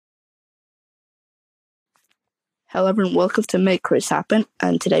Hello everyone, welcome to Make Chris Happen.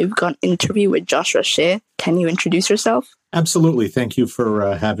 And today we've got an interview with Joshua Shea. Can you introduce yourself? Absolutely. Thank you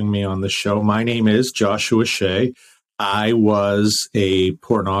for having me on the show. My name is Joshua Shea. I was a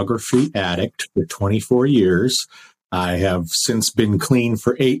pornography addict for 24 years. I have since been clean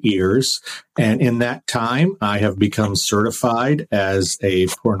for 8 years. And in that time, I have become certified as a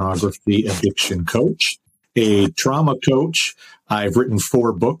pornography addiction coach, a trauma coach. I've written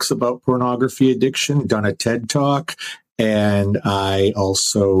 4 books about pornography addiction, done a TED Talk, and I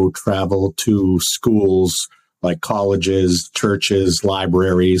also travel to schools like colleges, churches,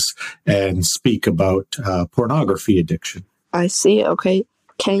 libraries, and speak about pornography addiction. I see. Okay.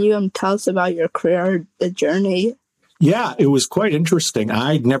 Can you tell us about your career, the journey? Yeah, it was quite interesting.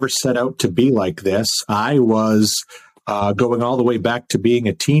 I'd never set out to be like this. I was going all the way back to being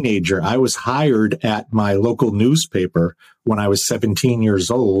a teenager. I was hired at my local newspaper when I was 17 years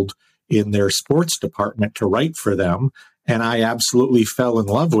old in their sports department to write for them. And I absolutely fell in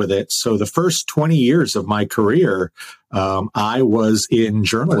love with it. So the first 20 years of my career, I was in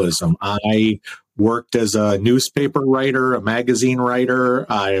journalism. I worked as a newspaper writer, a magazine writer.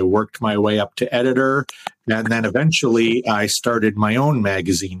 I worked my way up to editor. And then eventually I started my own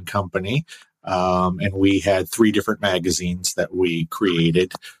magazine company. And we had 3 different magazines that we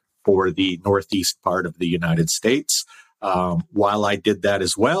created for the Northeast part of the United States. While I did that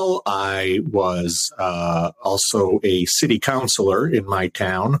as well, I was also a city councilor in my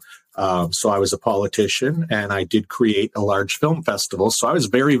town. So I was a politician and I did create a large film festival. So I was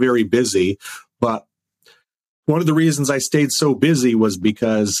very, very busy. But one of the reasons I stayed so busy was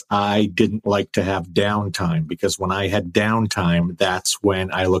because I didn't like to have downtime, because when I had downtime, that's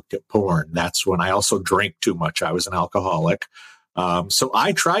when I looked at porn. That's when I also drank too much. I was an alcoholic. So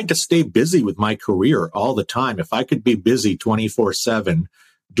I tried to stay busy with my career all the time. If I could be busy 24/7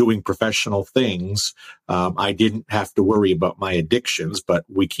 doing professional things, I didn't have to worry about my addictions, but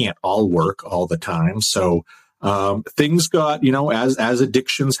we can't all work all the time. So things got, as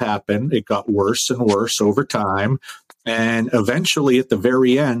addictions happen, it got worse and worse over time. And eventually at the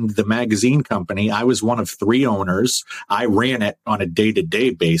very end, the magazine company, I was one of 3 owners. I ran it on a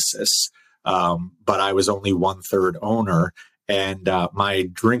day-to-day basis, but I was only 1/3 owner. And my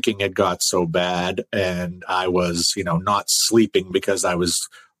drinking had got so bad and I was, not sleeping because I was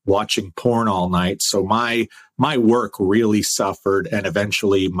watching porn all night. So my work really suffered. And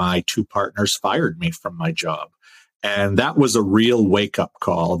eventually my 2 partners fired me from my job. And that was a real wake-up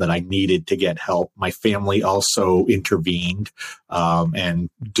call that I needed to get help. My family also intervened and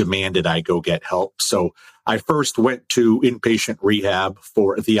demanded I go get help. So I first went to inpatient rehab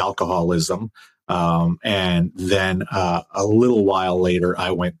for the alcoholism. And then a little while later,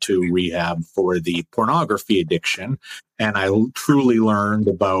 I went to rehab for the pornography addiction. And I truly learned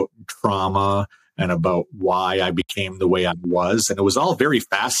about trauma and about why I became the way I was. And it was all very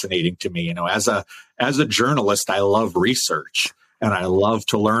fascinating to me. As a journalist, I love research and I love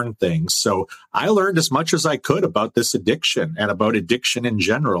to learn things. So I learned as much as I could about this addiction and about addiction in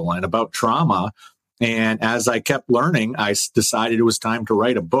general and about trauma. And as I kept learning, I decided it was time to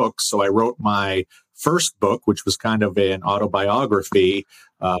write a book. So I wrote my first book, which was kind of an autobiography,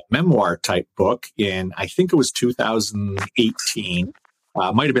 memoir type book in, I think it was 2018.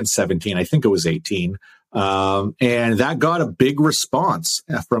 Might have been 17. I think it was 18. And that got a big response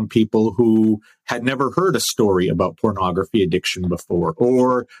from people who had never heard a story about pornography addiction before,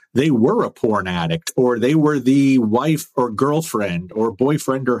 or they were a porn addict, or they were the wife or girlfriend or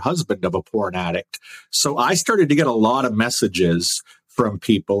boyfriend or husband of a porn addict. So I started to get a lot of messages from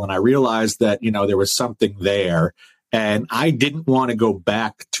people, and I realized that, there was something there. And I didn't want to go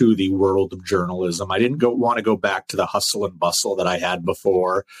back to the world of journalism. I didn't want to go back to the hustle and bustle that I had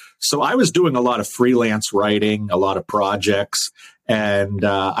before. So I was doing a lot of freelance writing, a lot of projects, and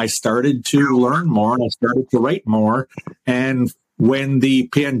I started to learn more and I started to write more. And when the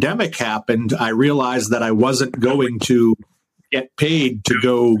pandemic happened, I realized that I wasn't going to get paid to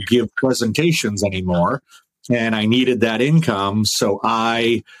go give presentations anymore, and I needed that income. So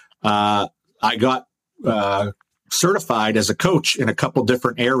I got certified as a coach in a couple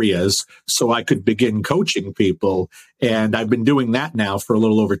different areas so I could begin coaching people. And I've been doing that now for a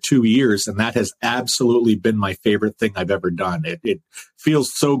little over 2 years. And that has absolutely been my favorite thing I've ever done. It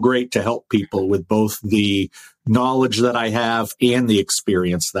feels so great to help people with both the knowledge that I have and the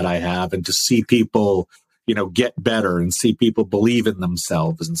experience that I have, and to see people, get better and see people believe in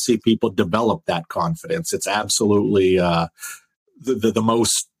themselves and see people develop that confidence. It's absolutely the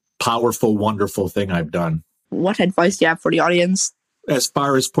most powerful, wonderful thing I've done. What advice do you have for the audience? As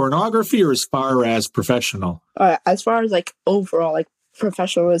far as pornography or as far as professional? As far as overall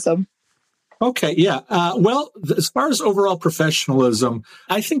professionalism. Okay, yeah. Well, as far as overall professionalism,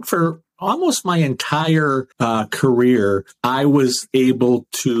 I think for almost my entire career, I was able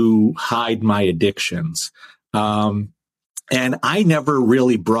to hide my addictions. Um, and I never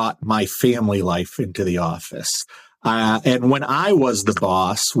really brought my family life into the office. And when I was the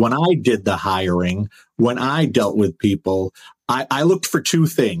boss, when I did the hiring, when I dealt with people, I looked for two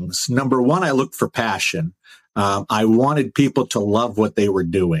things. Number one, I looked for passion. I wanted people to love what they were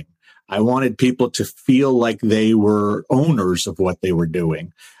doing. I wanted people to feel like they were owners of what they were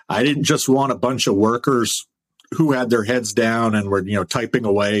doing. I didn't just want a bunch of workers who had their heads down and were, typing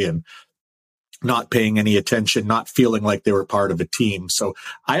away and not paying any attention, not feeling like they were part of a team. So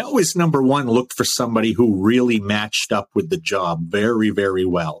I always, number one, looked for somebody who really matched up with the job very, very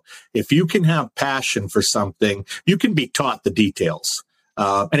well. If you can have passion for something, you can be taught the details.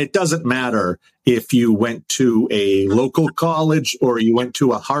 And it doesn't matter if you went to a local college or you went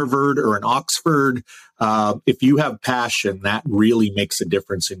to a Harvard or an Oxford. If you have passion, that really makes a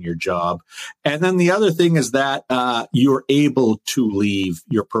difference in your job. And then the other thing is that you're able to leave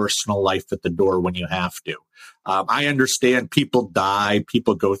your personal life at the door when you have to. I understand people die,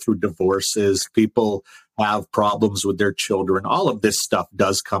 people go through divorces, people have problems with their children. All of this stuff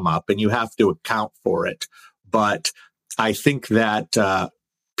does come up and you have to account for it. But I think that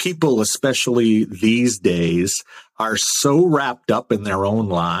people, especially these days, are so wrapped up in their own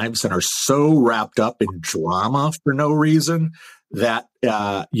lives and are so wrapped up in drama for no reason that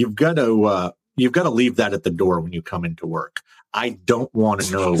you've got to leave that at the door when you come into work. I don't want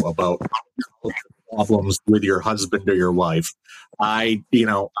to know about problems with your husband or your wife. I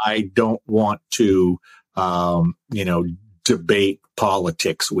don't want to, debate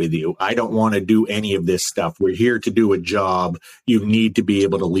politics with you. I don't want to do any of this stuff. We're here to do a job. You need to be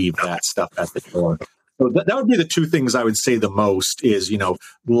able to leave that stuff at the door. So that would be the two things I would say the most is,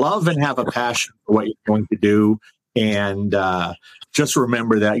 love and have a passion for what you're going to do. And just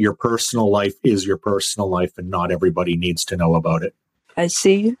remember that your personal life is your personal life and not everybody needs to know about it. I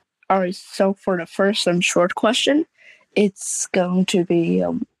see. All right, so for the first and short question, it's going to be,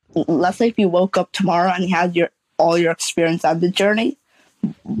 let's say if you woke up tomorrow and you had all your experience on the journey,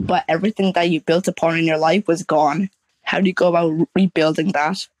 but everything that you built upon in your life was gone. How do you go about rebuilding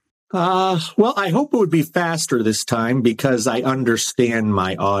that? Well, I hope it would be faster this time because I understand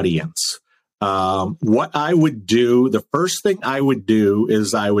my audience. What I would do, the first thing I would do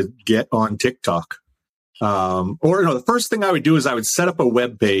is I would get on TikTok. The first thing I would do is I would set up a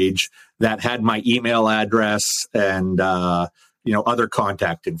web page that had my email address and, other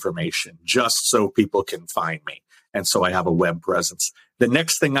contact information just so people can find me. And so I have a web presence. The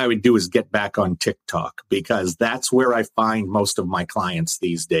next thing I would do is get back on TikTok because that's where I find most of my clients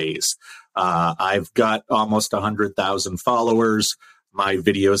these days. I've got almost 100,000 followers. My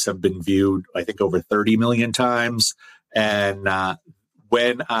videos have been viewed, I think, over 30 million times. And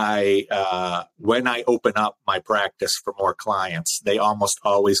when I open up my practice for more clients, they almost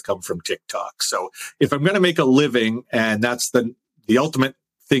always come from TikTok. So if I'm going to make a living, and that's the ultimate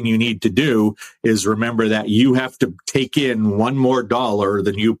thing you need to do is remember that you have to take in one more dollar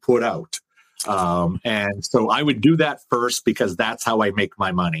than you put out. And so I would do that first because that's how I make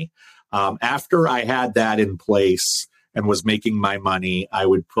my money. After I had that in place and was making my money, I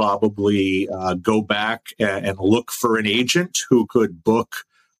would probably go back and look for an agent who could book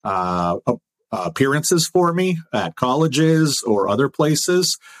appearances for me at colleges or other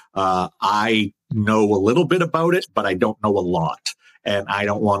places. I know a little bit about it, but I don't know a lot. And I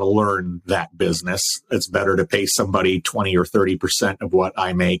don't want to learn that business. It's better to pay somebody 20 or 30% of what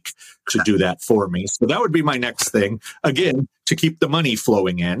I make to do that for me. So that would be my next thing, again, to keep the money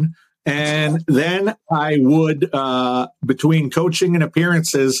flowing in. And then I would, between coaching and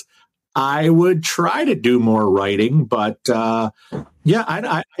appearances, I would try to do more writing. But I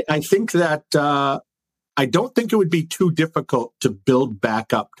think that I don't think it would be too difficult to build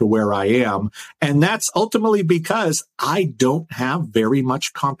back up to where I am. And that's ultimately because I don't have very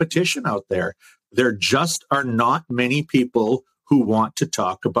much competition out there. There just are not many people who want to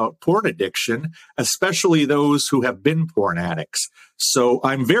talk about porn addiction, especially those who have been porn addicts. So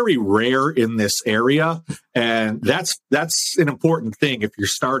I'm very rare in this area. And that's an important thing if you're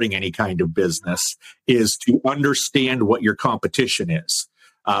starting any kind of business, is to understand what your competition is.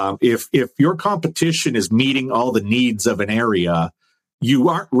 If your competition is meeting all the needs of an area, you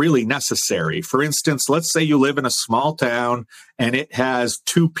aren't really necessary. For instance, let's say you live in a small town and it has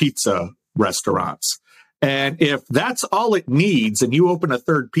 2 pizza restaurants. And if that's all it needs and you open a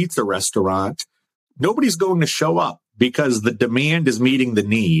third pizza restaurant, nobody's going to show up because the demand is meeting the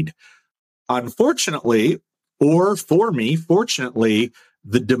need. Unfortunately, or for me, fortunately,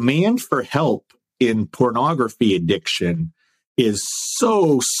 the demand for help in pornography addiction is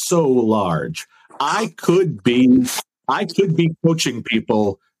so large. I could be coaching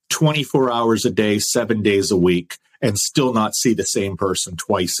people 24 hours a day, 7 days a week, and still not see the same person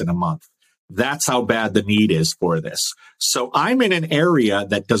twice in a month. That's how bad the need is for this. So I'm in an area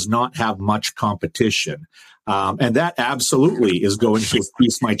that does not have much competition. And that absolutely is going to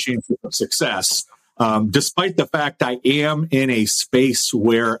increase my chances of success. Despite the fact I am in a space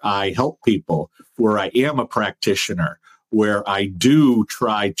where I help people, where I am a practitioner, where I do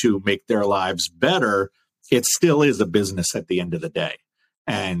try to make their lives better, it still is a business at the end of the day.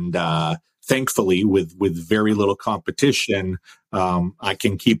 And thankfully, with very little competition, I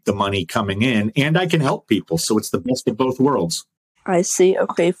can keep the money coming in and I can help people. So it's the best of both worlds. I see.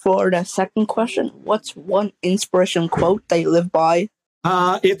 Okay, for the second question, what's one inspiration quote that you live by?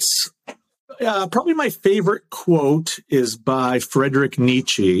 It's probably my favorite quote is by Friedrich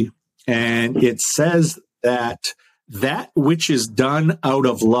Nietzsche. And it says that which is done out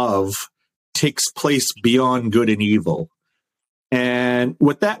of love takes place beyond good and evil. And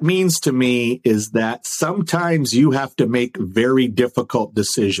what that means to me is that sometimes you have to make very difficult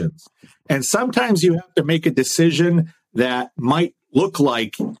decisions. And sometimes you have to make a decision that might look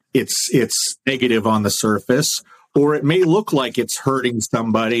like it's negative on the surface, or it may look like it's hurting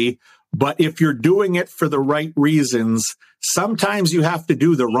somebody. But if you're doing it for the right reasons, sometimes you have to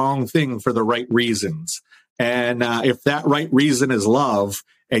do the wrong thing for the right reasons. And if that right reason is love,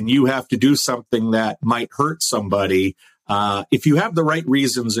 and you have to do something that might hurt somebody, if you have the right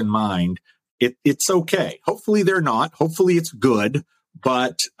reasons in mind, it's okay. Hopefully they're not. Hopefully it's good.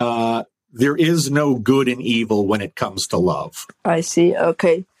 But there is no good and evil when it comes to love. I see.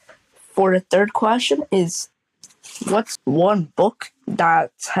 Okay. For the third question is, what's one book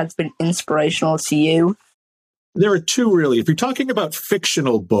that has been inspirational to you? There are two, really. If you're talking about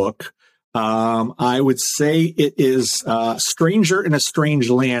fictional book, I would say it is Stranger in a Strange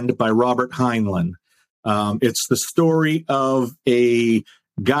Land by Robert Heinlein. It's the story of a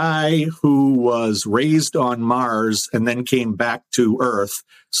guy who was raised on Mars and then came back to Earth.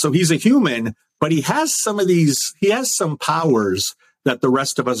 So he's a human, but he has some powers that the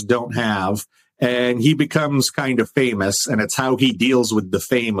rest of us don't have. And he becomes kind of famous, and it's how he deals with the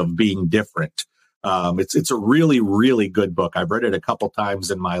fame of being different. It's a really, really good book. I've read it a couple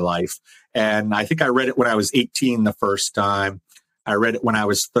times in my life. And I think I read it when I was 18 the first time. I read it when I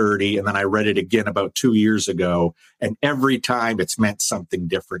was 30, and then I read it again about 2 years ago. And every time it's meant something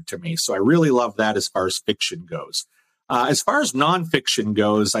different to me. So I really love that as far as fiction goes. As far as nonfiction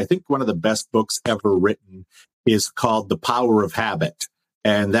goes, I think one of the best books ever written is called The Power of Habit.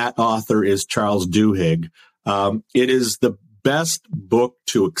 And that author is Charles Duhigg. It is the best book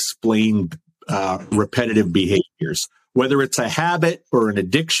to explain repetitive behaviors. Whether it's a habit or an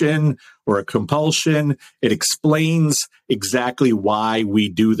addiction or a compulsion, it explains exactly why we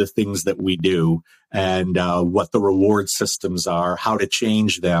do the things that we do and what the reward systems are, how to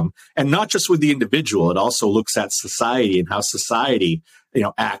change them. And not just with the individual, it also looks at society and how society,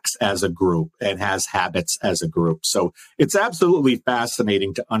 acts as a group and has habits as a group. So it's absolutely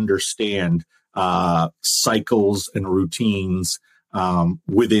fascinating to understand cycles and routines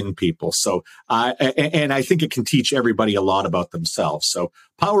within people. So I think it can teach everybody a lot about themselves. So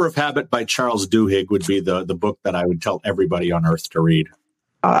Power of Habit by Charles Duhigg would be the book that I would tell everybody on earth to read.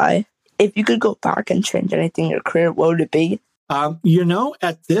 If you could go back and change anything in your career, what would it be?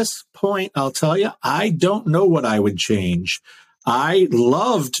 At this point, I'll tell you, I don't know what I would change. I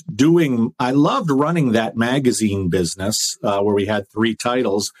loved running that magazine business where we had 3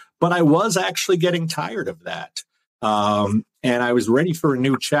 titles, but I was actually getting tired of that. And I was ready for a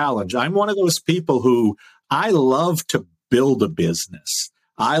new challenge. I'm one of those people who I love to build a business.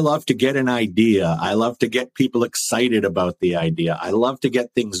 I love to get an idea. I love to get people excited about the idea. I love to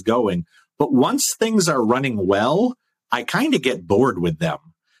get things going. But once things are running well, I kind of get bored with them.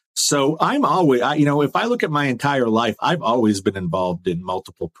 So I'm always, if I look at my entire life, I've always been involved in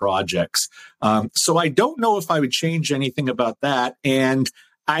multiple projects. So I don't know if I would change anything about that. And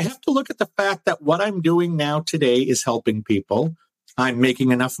I have to look at the fact that what I'm doing now today is helping people. I'm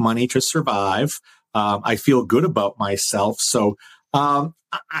making enough money to survive. I feel good about myself. So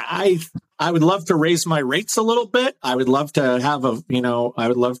I would love to raise my rates a little bit. I would love to have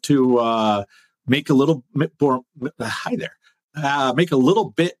make a little bit more, make a little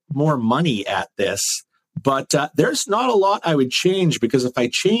bit more money at this. But there's not a lot I would change, because if I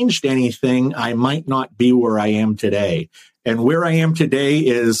changed anything, I might not be where I am today. And where I am today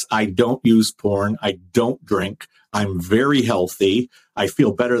is I don't use porn. I don't drink. I'm very healthy. I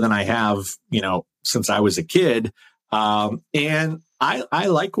feel better than I have, since I was a kid. And I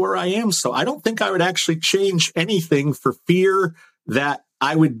like where I am. So I don't think I would actually change anything for fear that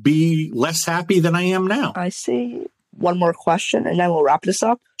I would be less happy than I am now. I see. One more question, and then we'll wrap this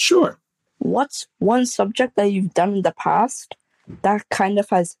up. Sure. What's one subject that you've done in the past that kind of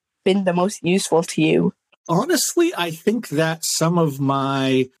has been the most useful to you? Honestly, I think that some of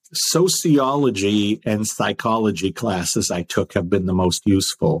my sociology and psychology classes I took have been the most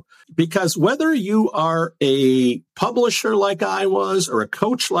useful. Because whether you are a publisher like I was, or a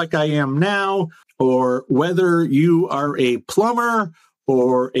coach like I am now, or whether you are a plumber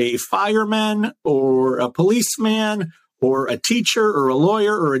or a fireman or a policeman or a teacher or a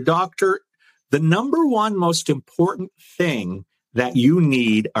lawyer or a doctor, the number one most important thing that you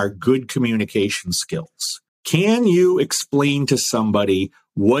need are good communication skills. Can you explain to somebody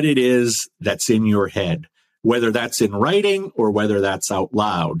what it is that's in your head, whether that's in writing or whether that's out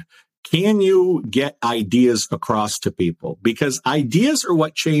loud? Can you get ideas across to people? Because ideas are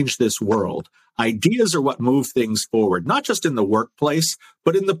what change this world. Ideas are what move things forward, not just in the workplace,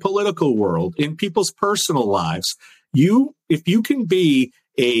 but in the political world, in people's personal lives. If you can be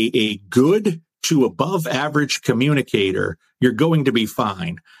a good to above average communicator, you're going to be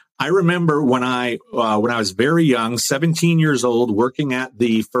fine. I remember when I was very young, 17 years old, working at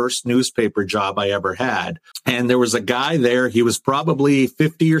the first newspaper job I ever had. And there was a guy there. He was probably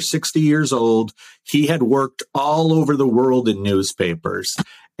 50 or 60 years old. He had worked all over the world in newspapers.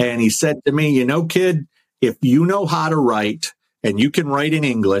 And he said to me, you know, kid, if you know how to write and you can write in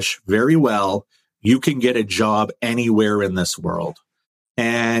English very well, you can get a job anywhere in this world.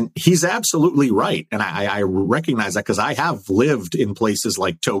 And he's absolutely right. And I recognize that because I have lived in places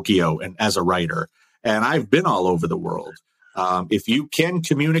like Tokyo and as a writer, and I've been all over the world. If you can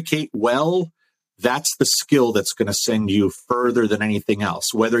communicate well, that's the skill that's going to send you further than anything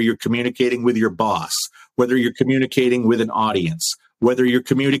else, whether you're communicating with your boss, whether you're communicating with an audience, whether you're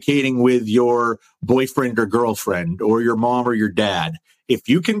communicating with your boyfriend or girlfriend or your mom or your dad. If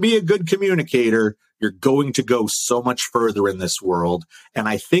you can be a good communicator, you're going to go so much further in this world. And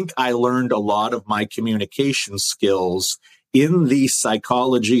I think I learned a lot of my communication skills in the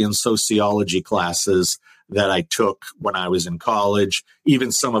psychology and sociology classes that I took when I was in college,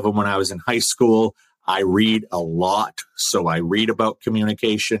 even some of them when I was in high school. I read a lot, so I read about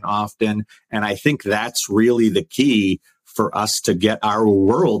communication often. And I think that's really the key for us to get our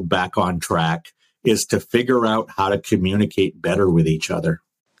world back on track, is to figure out how to communicate better with each other.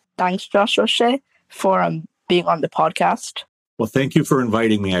 Thanks, Joshua Shea, for being on the podcast. Well, thank you for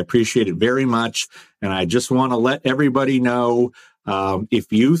inviting me. I appreciate it very much. And I just want to let everybody know,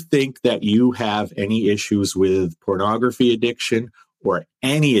 if you think that you have any issues with pornography addiction or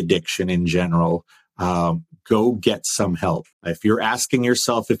any addiction in general, go get some help. If you're asking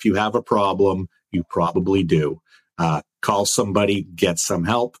yourself if you have a problem, you probably do. Call somebody, get some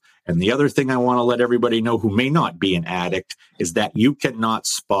help. And the other thing I want to let everybody know who may not be an addict is that you cannot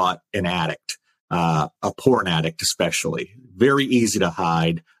spot an addict, a porn addict especially. Very easy to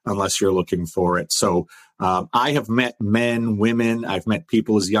hide unless you're looking for it. So I have met men, women. I've met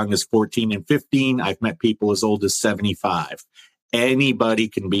people as young as 14 and 15. I've met people as old as 75. Anybody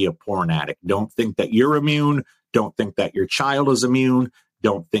can be a porn addict. Don't think that you're immune. Don't think that your child is immune.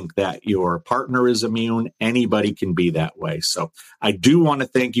 Don't think that your partner is immune. Anybody can be that way. So I do want to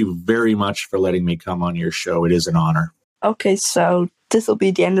thank you very much for letting me come on your show. It is an honor. Okay, so this will be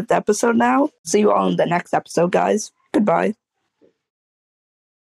the end of the episode now. See you all in the next episode, guys. Goodbye.